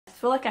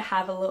feel like I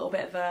have a little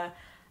bit of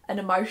an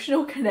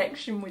emotional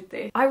connection with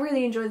this. I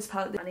really enjoy this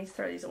palette. I need to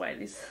throw these away.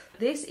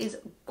 This is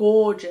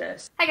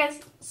gorgeous. Hey guys,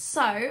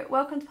 so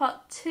welcome to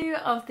part 2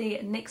 of the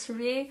NYX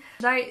review.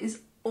 Today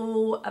is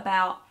all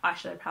about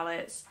eyeshadow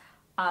palettes,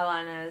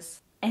 eyeliners,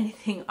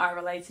 anything eye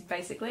related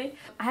basically.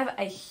 I have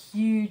a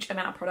huge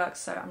amount of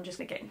products, so I'm just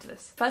gonna get into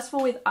this. First of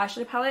all, with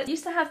eyeshadow palette, I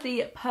used to have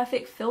the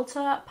Perfect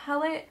Filter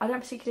palette. I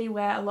don't particularly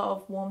wear a lot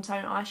of warm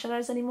tone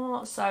eyeshadows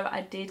anymore, so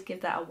I did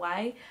give that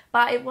away,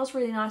 but it was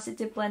really nice. It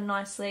did blend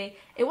nicely.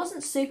 It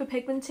wasn't super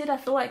pigmented. I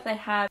feel like they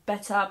have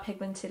better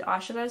pigmented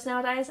eyeshadows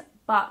nowadays,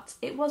 but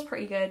it was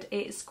pretty good.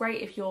 It's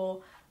great if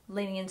you're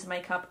leaning into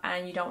makeup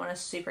and you don't want a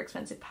super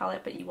expensive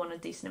palette but you want a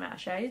decent amount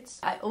of shades.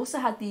 I also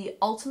had the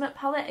Ultimate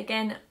palette,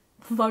 again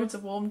loads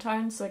of warm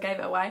tones, so I gave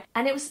it away,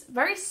 and it was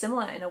very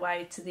similar in a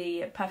way to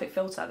the Perfect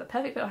Filter. The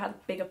Perfect Filter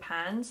had bigger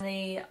pans and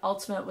the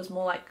Ultimate was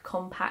more like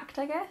compact,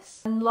 I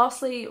guess. And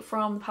lastly,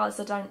 from the palettes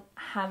I don't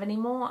have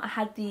anymore, I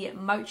had the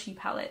Mochi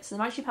palette. So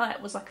the Mochi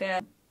palette was like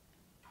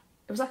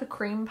a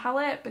cream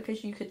palette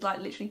because you could like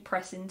literally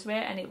press into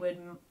it and it would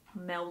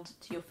meld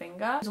to your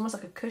finger. It was almost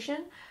like a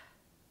cushion,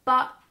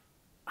 but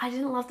I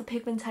didn't love the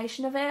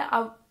pigmentation of it.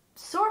 I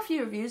saw a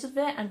few reviews of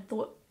it and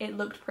thought it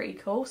looked pretty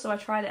cool, so I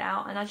tried it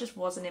out and I just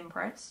wasn't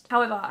impressed.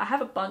 However, I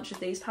have a bunch of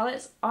these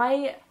palettes.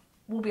 I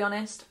will be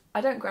honest,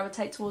 I don't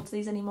gravitate towards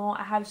these anymore.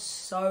 I have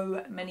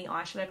so many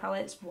eyeshadow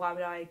palettes. Why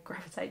would I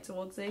gravitate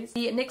towards these?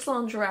 The NYX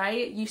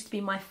Lingerie used to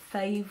be my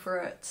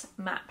favourite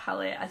matte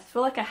palette. I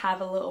feel like I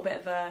have a little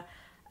bit of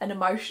an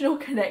emotional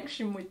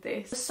connection with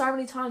this. There's so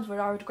many times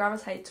where I would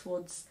gravitate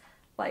towards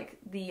like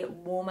the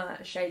warmer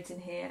shades in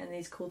here and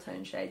these cool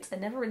tone shades. I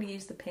never really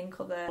used the pink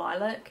or the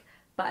lilac,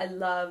 but I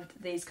loved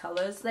these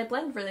colours. They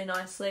blend really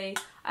nicely.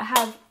 I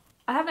have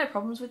no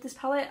problems with this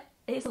palette.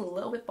 It is a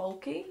little bit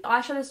bulky. The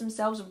eyeshadows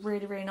themselves are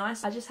really, really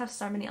nice. I just have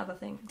so many other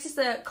things. This is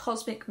the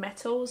Cosmic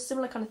Metals,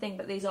 similar kind of thing,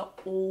 but these are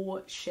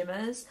all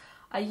shimmers.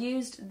 I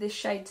used this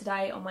shade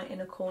today on my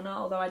inner corner,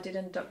 although I did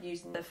end up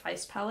using the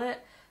face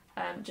palette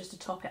just to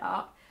top it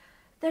up.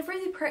 They're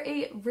really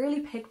pretty, really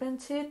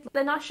pigmented.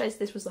 They're nice shades.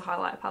 This was the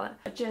highlighter palette.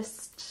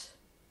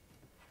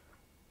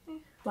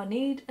 Do I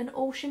need an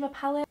all shimmer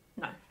palette?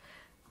 No.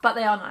 But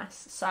they are nice.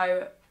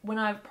 So when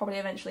I probably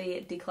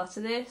eventually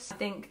declutter this, I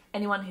think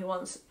anyone who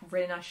wants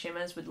really nice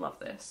shimmers would love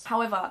this.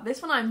 However,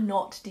 this one I'm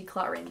not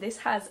decluttering. This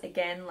has,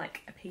 again,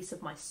 like a piece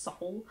of my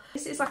soul.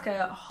 This is like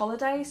a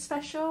holiday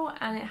special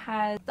and it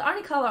has... The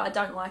only colour I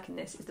don't like in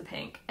this is the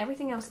pink.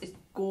 Everything else is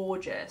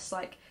gorgeous.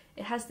 Like,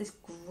 it has this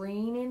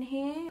green in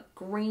here,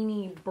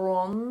 greeny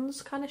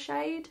bronze kind of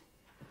shade.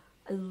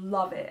 I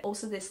love it.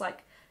 Also this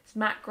like this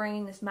matte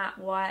green, this matte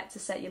white to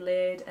set your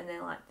lid, and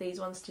then like these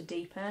ones to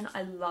deepen.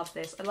 I love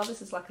this. I love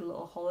this as like a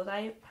little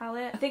holiday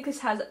palette. I think this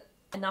has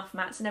enough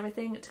mattes and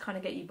everything to kind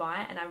of get you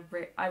by it, and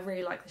I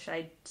really like the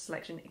shade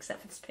selection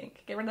except for this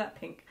pink. Get rid of that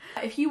pink.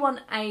 If you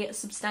want a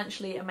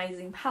substantially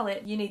amazing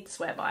palette, you need to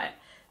swear by it.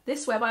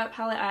 This Swear By It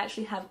palette I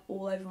actually have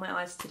all over my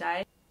eyes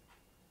today.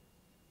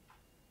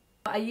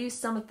 I used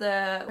some of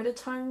the redder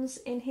tones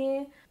in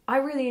here. I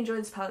really enjoy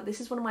this palette.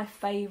 This is one of my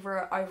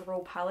favourite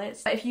overall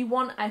palettes. If you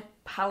want a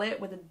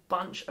palette with a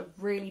bunch of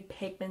really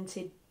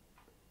pigmented,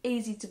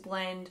 easy to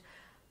blend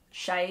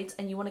shades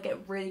and you want to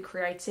get really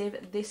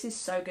creative, this is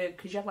so good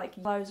because you have like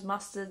yellows,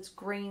 mustards,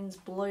 greens,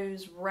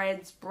 blues,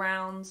 reds,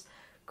 browns,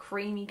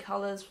 creamy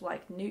colours for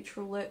like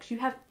neutral looks. You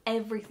have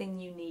everything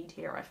you need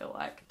here, I feel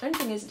like. The only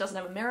thing is it doesn't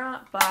have a mirror,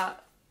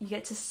 but you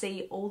get to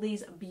see all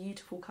these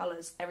beautiful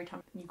colours every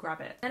time you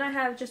grab it. Then I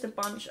have just a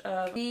bunch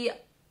of the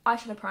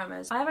eyeshadow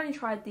primers. I have only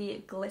tried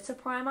the glitter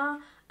primer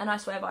and I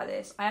swear by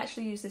this. I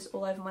actually used this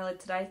all over my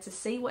lid today to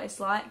see what it's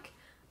like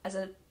as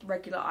a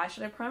regular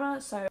eyeshadow primer.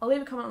 So I'll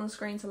leave a comment on the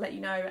screen to let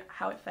you know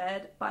how it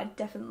fared, but I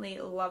definitely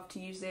love to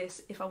use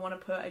this if I want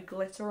to put a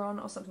glitter on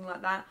or something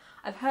like that.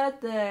 I've heard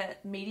the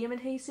medium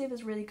adhesive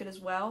is really good as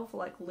well for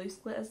like loose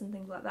glitters and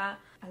things like that.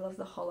 I love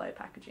the hollow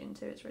packaging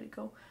too, it's really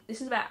cool.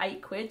 This is about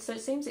 £8, so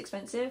it seems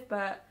expensive,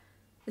 but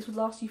this would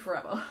last you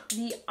forever.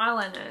 The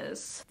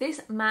eyeliners.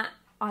 This matte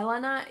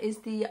eyeliner is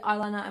the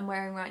eyeliner I'm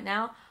wearing right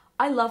now.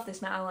 I love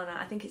this matte eyeliner.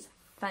 I think it's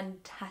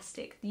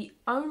fantastic. The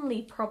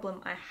only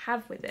problem I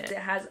have with it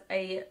has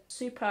a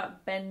super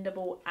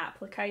bendable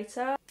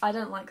applicator. I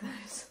don't like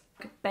those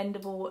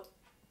bendable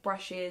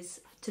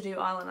brushes to do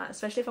eyeliner,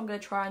 especially if I'm going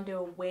to try and do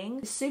a wing.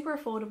 It's super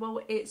affordable.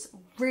 It's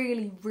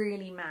really,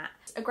 really matte.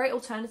 It's a great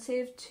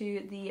alternative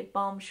to the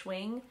Balm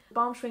Schwing.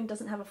 Balm Schwing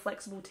doesn't have a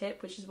flexible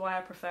tip, which is why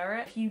I prefer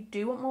it. If you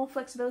do want more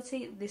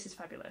flexibility, this is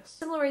fabulous.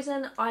 Similar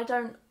reason, I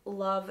don't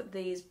love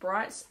these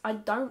brights. I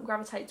don't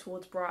gravitate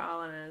towards bright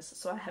eyeliners,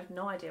 so I have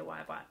no idea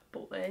why I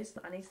bought these.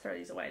 I need to throw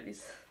these away.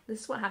 This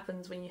is what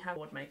happens when you have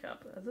board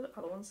makeup. Are the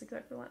other ones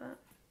exactly like that?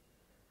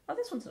 Oh,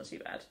 this one's not too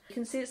bad. You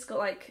can see it's got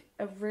like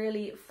a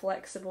really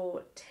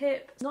flexible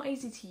tip. It's not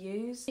easy to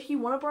use. If you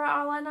want a bright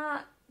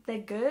eyeliner, they're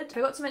good. I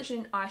forgot to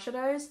mention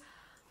eyeshadows.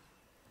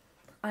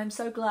 I'm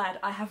so glad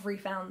I have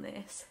refound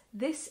this.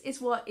 This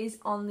is what is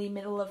on the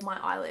middle of my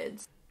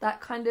eyelids.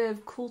 That kind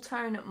of cool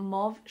tone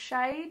mauve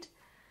shade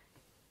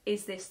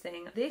is this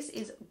thing. This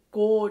is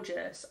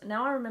gorgeous.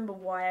 Now I remember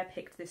why I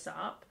picked this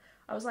up.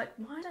 I was like,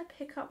 why did I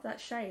pick up that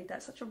shade?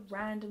 That's such a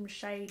random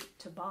shade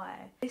to buy.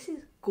 This is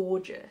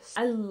gorgeous.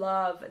 I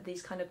love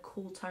these kind of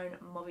cool tone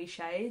mauvey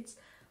shades.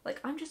 Like,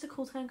 I'm just a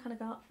cool tone kind of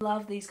girl.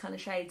 Love these kind of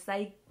shades.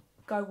 They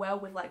go well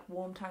with like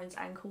warm tones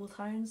and cool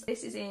tones.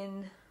 This is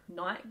in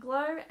Night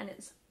Glow and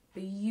it's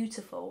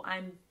beautiful.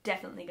 I'm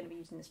definitely going to be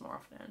using this more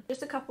often.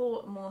 Just a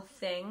couple more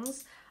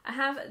things. I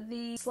have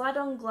the Slide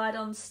On, Glide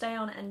On, Stay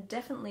On, and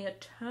definitely a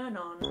Turn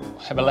On.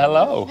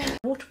 Hello.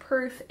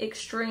 Waterproof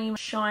Extreme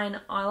Shine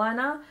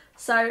Eyeliner.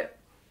 So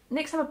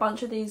NYX have a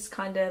bunch of these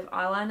kind of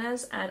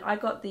eyeliners and I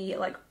got the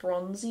like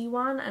bronzy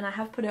one and I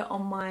have put it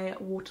on my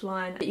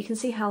waterline. But you can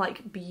see how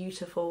like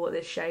beautiful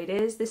this shade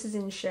is. This is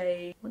in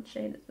shade, what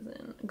shade is it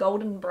in?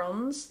 Golden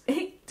Bronze.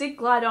 It did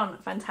glide on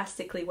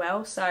fantastically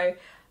well. So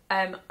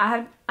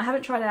I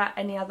haven't tried out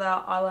any other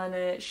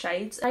eyeliner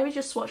shades. Maybe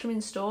just swatch them in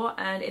store,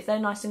 and if they're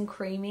nice and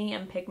creamy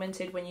and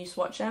pigmented when you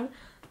swatch them,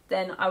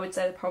 then I would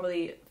say they're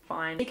probably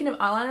fine. Speaking of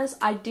eyeliners,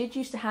 I did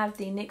used to have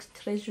the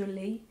NYX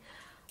Jolie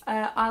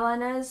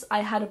eyeliners.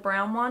 I had a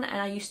brown one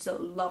and I used to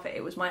love it.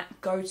 It was my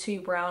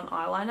go-to brown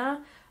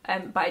eyeliner,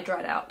 but it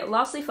dried out.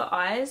 Lastly, for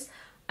eyes,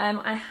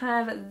 I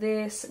have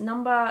this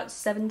number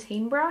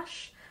 17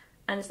 brush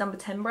and this number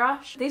 10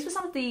 brush. These were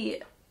some of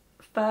the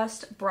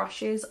first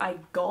brushes I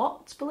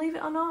got, believe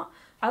it or not.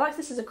 I like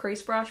this as a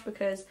crease brush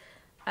because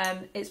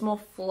it's more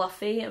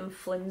fluffy and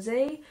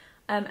flimsy,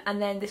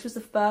 and then this was the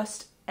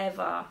first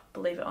ever,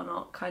 believe it or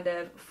not, kind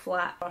of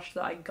flat brush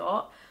that I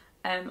got.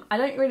 I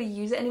don't really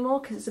use it anymore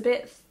because it's a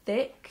bit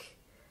thick.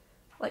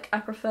 Like,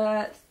 I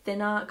prefer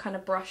thinner kind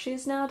of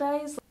brushes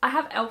nowadays. I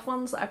have e.l.f.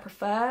 ones that I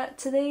prefer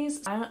to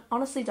these. I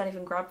honestly don't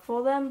even grab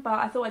for them, but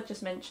I thought I'd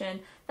just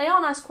mention they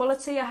are nice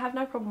quality. I have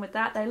no problem with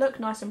that. They look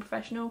nice and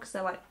professional because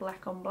they're like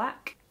black on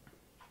black.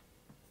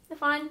 They're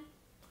fine.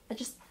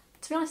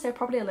 To be honest, they're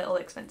probably a little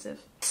expensive.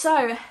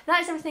 So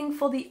that is everything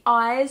for the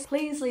eyes.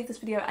 Please leave this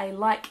video a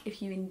like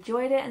if you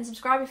enjoyed it and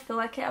subscribe if you feel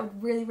like it. I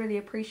really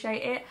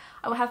appreciate it.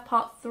 I will have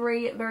part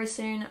 3 very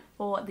soon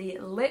for the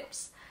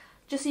lips.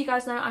 Just so you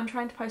guys know, I'm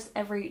trying to post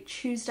every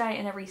Tuesday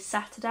and every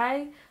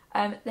Saturday.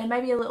 There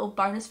may be a little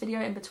bonus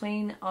video in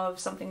between of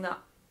something that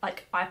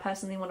like I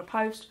personally want to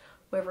post,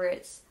 whether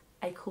it's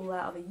a call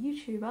out of a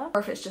YouTuber or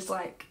if it's just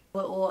like a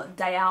little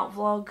day out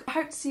vlog. I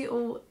hope to see you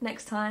all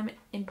next time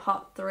in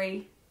part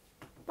 3.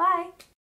 Bye!